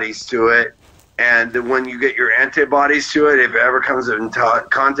antibodies to it, and when you get your antibodies to it, if it ever comes in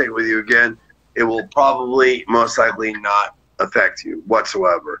contact with you again, it will probably most likely not affect you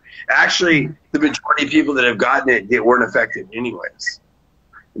whatsoever. Actually, the majority of people that have gotten it, they weren't affected anyways.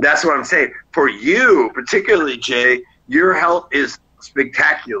 That's what I'm saying. For you, particularly, Jay, your health is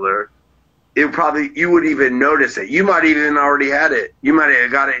spectacular. You would even notice it. You might even already had it. You might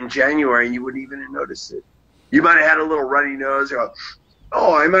have got it in January and you wouldn't even have noticed it. You might have had a little runny nose. Or,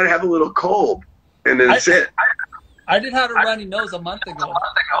 oh, I might have a little cold. And then that's it. I did have a runny nose a month ago.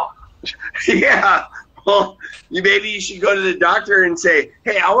 Yeah. Well, maybe you should go to the doctor and say,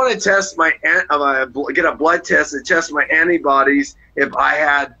 hey, I want to test get a blood test and test my antibodies if I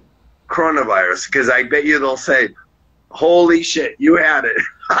had coronavirus. Because I bet you they'll say, holy shit, you had it.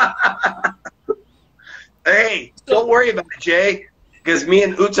 Hey, don't worry about it, Jay, because me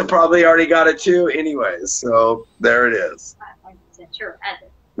and Utsa probably already got it too anyways. So there it is. I'm 100% sure I had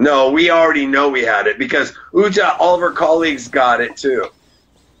it. No, we already know we had it because Utsa, all of her colleagues got it too.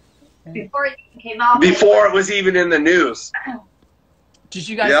 Before it came out. Before it was even in the news. Did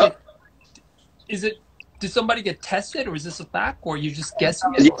you guys did somebody get tested, or is this a fact, or you just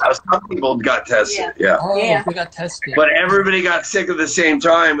guessing it? Yeah, some people got tested, yeah. Oh, yeah. they got tested. But everybody got sick at the same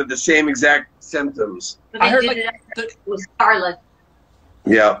time with the same exact symptoms. But I heard it was scarlet.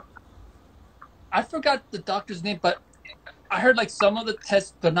 Yeah. I forgot the doctor's name, but I heard like some of the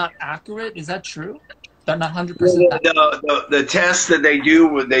tests they're not accurate. Is that true? They're not 100% accurate. The test that they do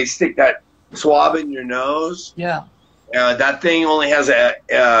when they stick that swab in your nose. Yeah. That thing only has a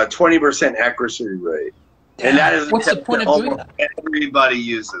 20% accuracy rate. And that is what's the point of doing that? Everybody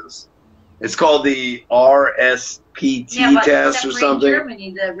uses. It's called the RSPT test or something. In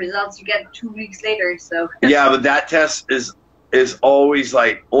Germany, the results you get 2 weeks later. So. Yeah, but that test is always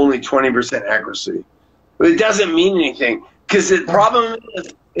like only 20% accuracy. But it doesn't mean anything because the problem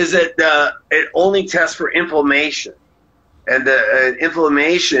is that it only tests for inflammation, and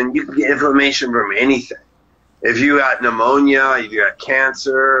inflammation, you can get inflammation from anything. If you got pneumonia, if you got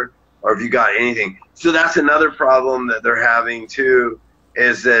cancer, or if you got anything. So that's another problem that they're having too,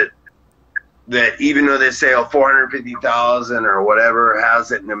 is that even though they say 450,000 or whatever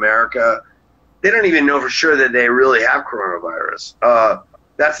has it in America, they don't even know for sure that they really have coronavirus.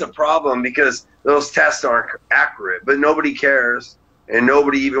 That's a problem because those tests aren't accurate, but nobody cares and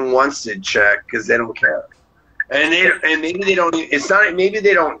nobody even wants to check because they don't care. And maybe they don't. It's not. Maybe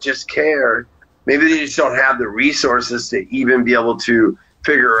they don't just care. Maybe they just don't have the resources to even be able to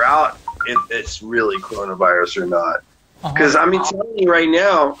figure out if it's really coronavirus or not. Because I'm telling you right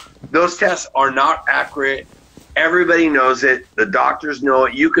now, those tests are not accurate. Everybody knows it. The doctors know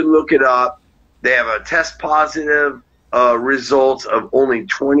it. You can look it up. They have a test positive results of only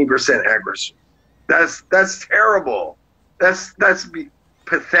 20% accuracy. That's terrible. That's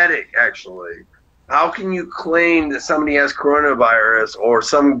pathetic, actually. How can you claim that somebody has coronavirus or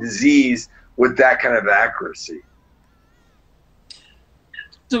some disease with that kind of accuracy?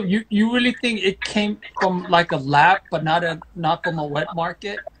 So you really think it came from like a lab, but not from a wet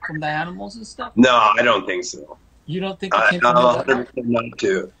market, from the animals and stuff? No, I don't think so. You don't think it came No, from a wet market? not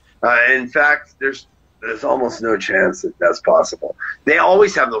to. In fact, there's almost no chance that that's possible. They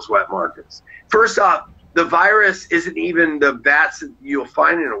always have those wet markets. First off, the virus isn't even the bats that you'll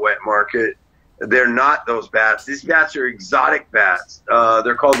find in a wet market. They're not those bats. These bats are exotic bats.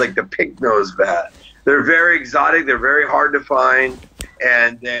 They're called like the pig nose bat. They're very exotic. They're very hard to find.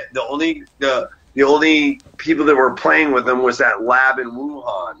 And the only people that were playing with them was that lab in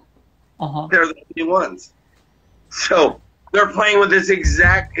Wuhan. They're the only ones. So they're playing with this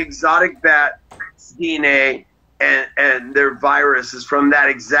exact exotic bat DNA, and their virus is from that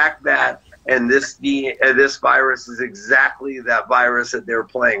exact bat, and this virus is exactly that virus that they're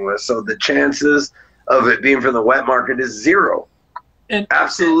playing with. So the chances of it being from the wet market is zero. And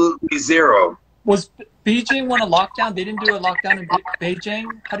absolutely zero. Was Beijing one a lockdown? They didn't do a lockdown in Beijing?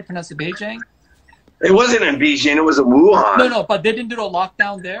 How do you pronounce it? Beijing? It wasn't in Beijing. It was in Wuhan. No, but they didn't do a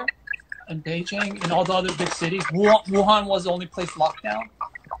lockdown there in Beijing and all the other big cities. Wuhan was the only place locked down?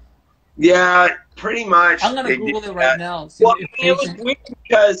 Yeah, pretty much. I'm going to Google it right now. Well, it was weird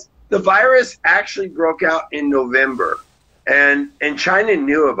because the virus actually broke out in November, and China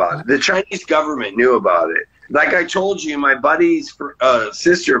knew about it. The Chinese government knew about it. Like I told you, my buddy's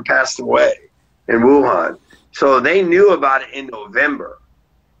sister passed away in Wuhan. So they knew about it in November,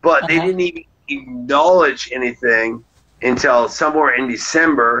 but they didn't even acknowledge anything until somewhere in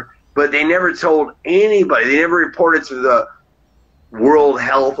December, but they never told anybody. They never reported to the World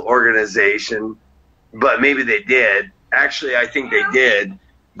Health Organization, but maybe they did. Actually, I think they did,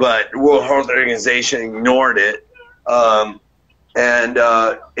 but World Health Organization ignored it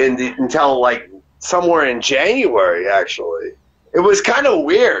until like somewhere in January, actually. It was kind of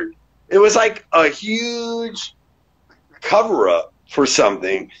weird. It was like a huge cover-up for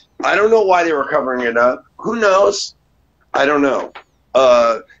something. I don't know why they were covering it up. Who knows? I don't know.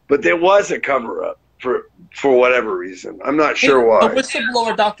 But there was a cover-up for whatever reason. I'm not sure why. The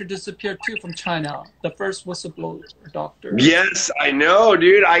whistleblower doctor disappeared too from China. The first whistleblower doctor. Yes, I know,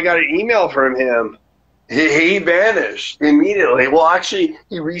 dude. I got an email from him. He vanished immediately. Well, actually,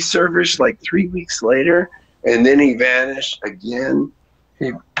 he resurfaced like 3 weeks later, and then he vanished again.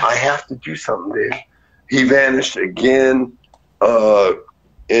 I have to do something, dude. He vanished again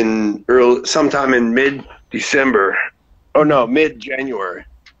sometime in mid-December. Oh no, mid-January.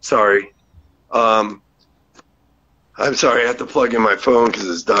 Sorry. I'm sorry. I have to plug in my phone because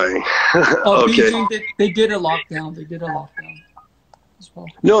it's dying. Okay. Beijing, they did a lockdown. They did a lockdown as well.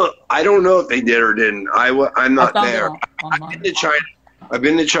 No, I don't know if they did or didn't. I'm not there. I've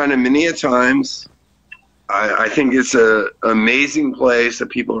been to China many a times. I think it's an amazing place. The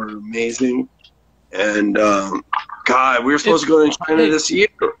people are amazing. And, God, we were supposed to go to China this year.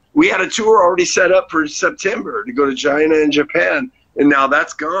 We had a tour already set up for September to go to China and Japan. And now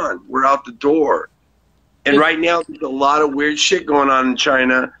that's gone. We're out the door. And right now, there's a lot of weird shit going on in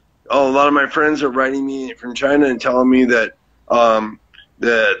China. A lot of my friends are writing me from China and telling me that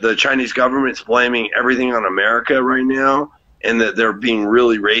the Chinese government's blaming everything on America right now, and that they're being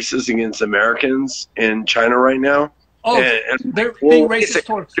really racist against Americans in China right now. Oh, and they're being racist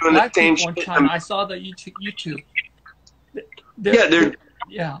towards black people in China. I saw the YouTube.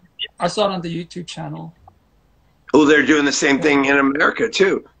 Yeah, I saw it on the YouTube channel. Oh, they're doing the same thing in America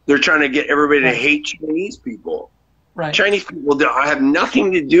too. They're trying to get everybody to hate Chinese people. Right. Chinese people have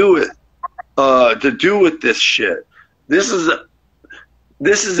nothing to do with this shit. This is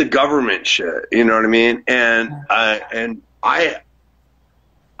a government shit. You know what I mean? And I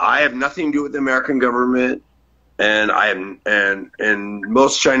have nothing to do with the American government. And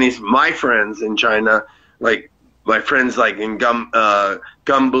most Chinese, my friends in China, like my friends like in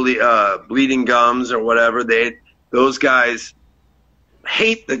bleeding gums or whatever, those guys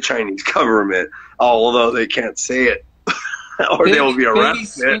hate the Chinese government, although they can't say it, or they will be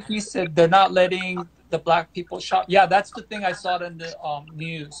arrested. He said they're not letting the black people shop. Yeah, that's the thing I saw in the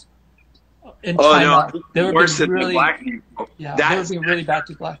news. In China, no, they were worse than really, the black people. Yeah, they were being really bad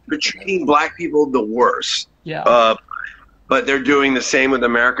to black people. They're treating black people the worst. Yeah. But they're doing the same with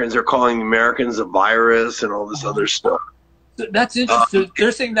Americans. They're calling Americans a virus and all this other stuff. That's interesting.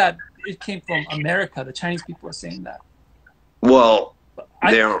 They're saying that it came from America. The Chinese people are saying that. Well,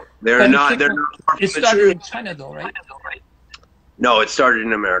 they're not. It started in China, though, right? No, it started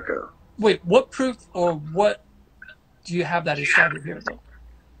in America. Wait, what proof or what do you have that it started here, though?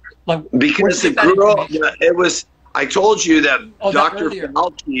 Like, because the girl, it was. I told you that Dr.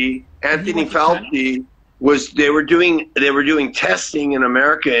 Fauci, Anthony Fauci, they were doing testing in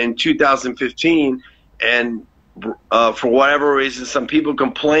America in 2015, and for whatever reason, some people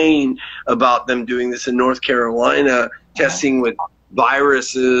complain about them doing this in North Carolina, testing with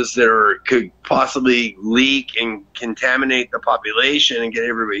viruses that could possibly leak and contaminate the population and get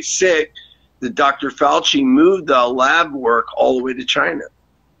everybody sick. That Dr. Fauci moved the lab work all the way to China.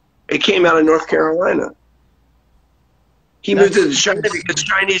 It came out of North Carolina. He moved it to China because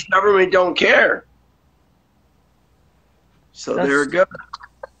Chinese government don't care. So there we go.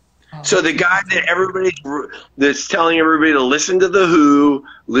 So the guy that's telling everybody to listen to the WHO,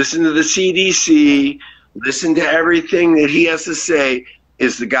 listen to the CDC, listen to everything that he has to say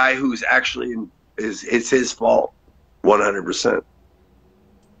is the guy who's actually it's his fault, 100%.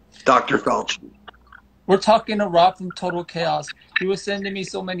 Dr. Fauci. We're talking to Rob from Total Chaos. He was sending me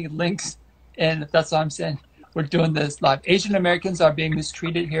so many links, and that's what I'm saying. We're doing this live. Asian Americans are being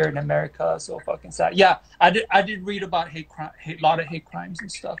mistreated here in America. So fucking sad. Yeah, I did read about a lot of hate crimes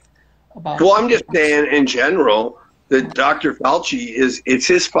and stuff. Well, I'm just saying in general that Dr. Fauci it's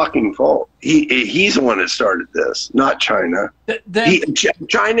his fucking fault. He's the one that started this, not China.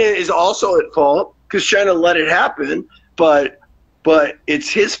 China is also at fault because China let it happen, but it's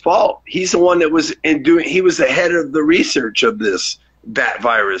his fault. He's the one that was he was the head of the research of this bat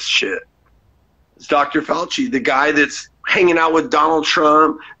virus shit. It's Dr. Fauci, the guy that's hanging out with Donald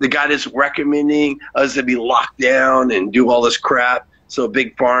Trump, the guy that's recommending us to be locked down and do all this crap. So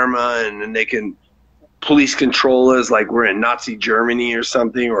big pharma, and then they can police control us like we're in Nazi Germany or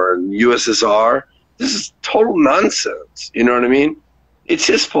something, or in USSR. This is total nonsense. You know what I mean? It's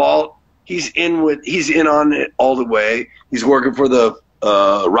his fault. He's in on it all the way. He's working for the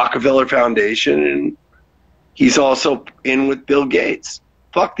Rockefeller Foundation, and he's also in with Bill Gates.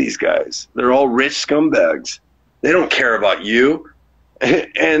 Fuck these guys. They're all rich scumbags. They don't care about you,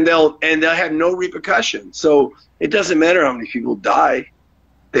 and they'll have no repercussion. So it doesn't matter how many people die.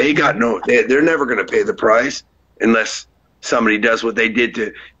 They're never going to pay the price unless somebody does what they did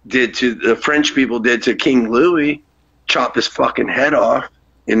to the French people did to King Louis, chop his fucking head off.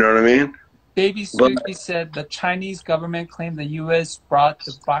 You know what I mean? Baby Suki said the Chinese government claimed the U.S. brought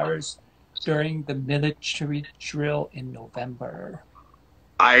the virus during the military drill in November.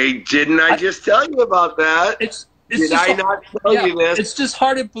 I just tell you about that? Did I not tell you this? It's just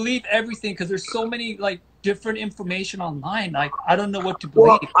hard to believe everything because there's so many different information online. Like I don't know what to believe.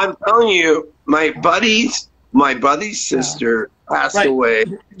 Well, I'm telling you, my buddy's sister passed away.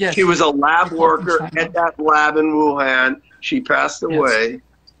 Yes. She was a lab worker at that lab in Wuhan. She passed away.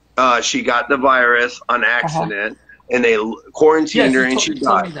 She got the virus on accident, and they quarantined her, and she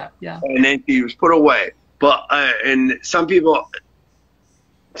died. And then she was put away. But and some people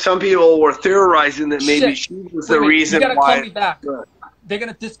were theorizing that maybe she was the reason why. You gotta call me back. They're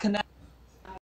gonna disconnect.